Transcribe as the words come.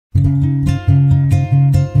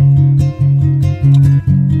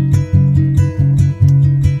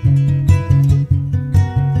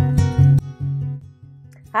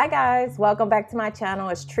Hi guys, welcome back to my channel.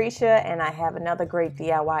 It's Tresha and I have another great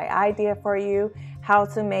DIY idea for you. How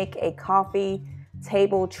to make a coffee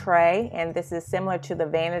table tray, and this is similar to the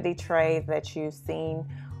vanity tray that you've seen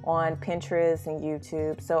on Pinterest and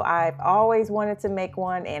YouTube. So I've always wanted to make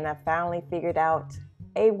one and I finally figured out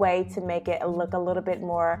a way to make it look a little bit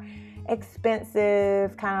more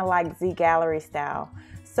expensive, kind of like Z Gallery style.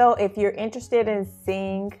 So if you're interested in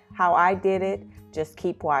seeing how I did it, just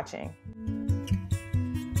keep watching.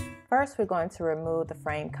 First, we're going to remove the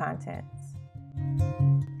frame contents.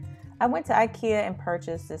 I went to IKEA and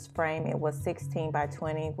purchased this frame. It was 16 by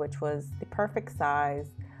 20, which was the perfect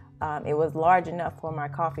size. It was large enough for my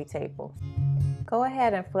coffee table. Go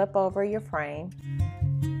ahead and flip over your frame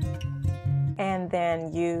and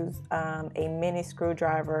then use a mini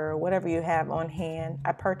screwdriver, whatever you have on hand.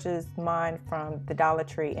 I purchased mine from the Dollar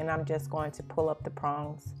Tree and I'm just going to pull up the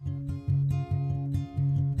prongs.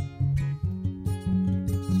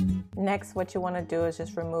 Next, what you want to do is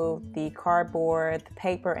just remove the cardboard, the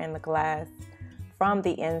paper, and the glass from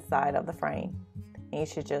the inside of the frame. And you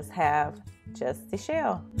should just have just the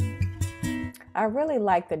shell. I really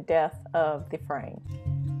like the depth of the frame.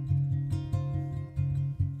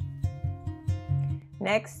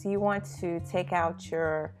 Next, you want to take out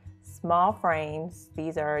your small frames.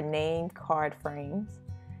 These are name card frames,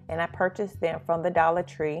 and I purchased them from the Dollar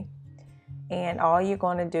Tree. And all you're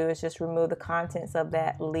going to do is just remove the contents of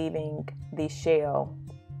that, leaving the shell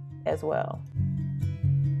as well.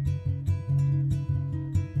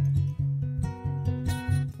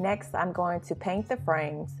 Next, I'm going to paint the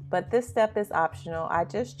frames, but this step is optional. I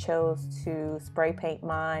just chose to spray paint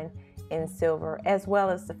mine in silver as well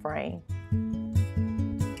as the frame.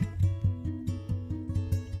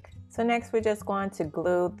 So next, we're just going to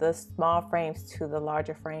glue the small frames to the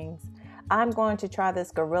larger frames. I'm going to try this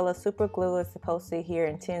Gorilla Super Glue. It's supposed to be here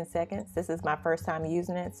in 10 seconds. This is my first time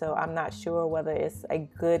using it, so I'm not sure whether it's a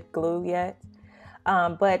good glue yet.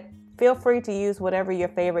 But feel free to use whatever your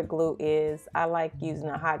favorite glue is. I like using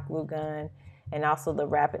a hot glue gun and also the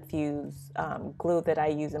rapid fuse glue that I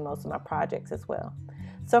use in most of my projects as well.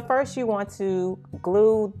 So first you want to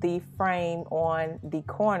glue the frame on the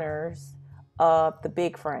corners of the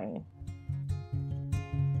big frame.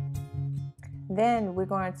 Then we're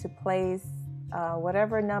going to place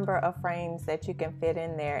whatever number of frames that you can fit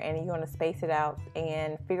in there, and you're going to space it out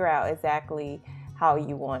and figure out exactly how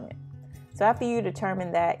you want it. So after you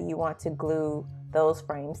determine that, you want to glue those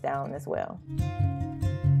frames down as well.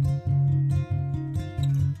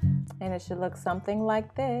 And it should look something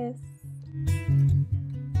like this.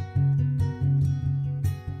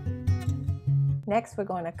 Next, we're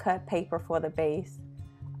going to cut paper for the base.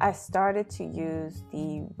 I started to use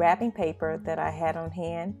the wrapping paper that I had on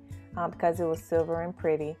hand because it was silver and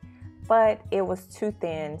pretty, but it was too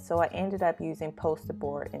thin, so I ended up using poster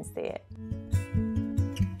board instead.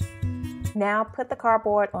 Now put the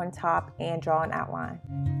cardboard on top and draw an outline.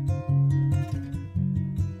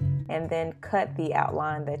 And then cut the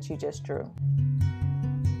outline that you just drew.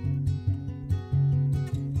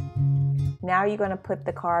 Now you're going to put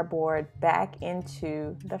the cardboard back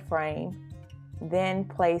into the frame. Then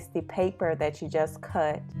place the paper that you just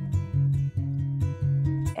cut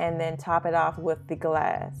and then top it off with the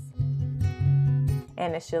glass.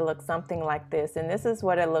 And it should look something like this. And this is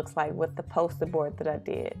what it looks like with the poster board that I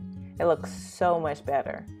did. It looks so much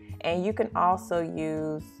better. And you can also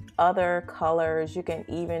use other colors. You can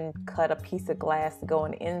even cut a piece of glass to go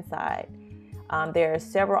on the inside. There are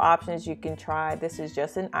several options you can try. This is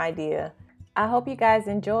just an idea. I hope you guys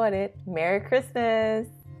enjoyed it. Merry Christmas!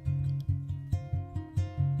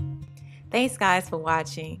 Thanks guys for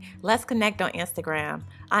watching. Let's connect on Instagram.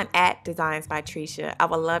 I'm at designsbytresha. I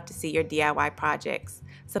would love to see your DIY projects,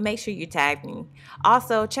 so make sure you tag me.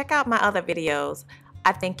 Also, check out my other videos.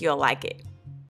 I think you'll like it.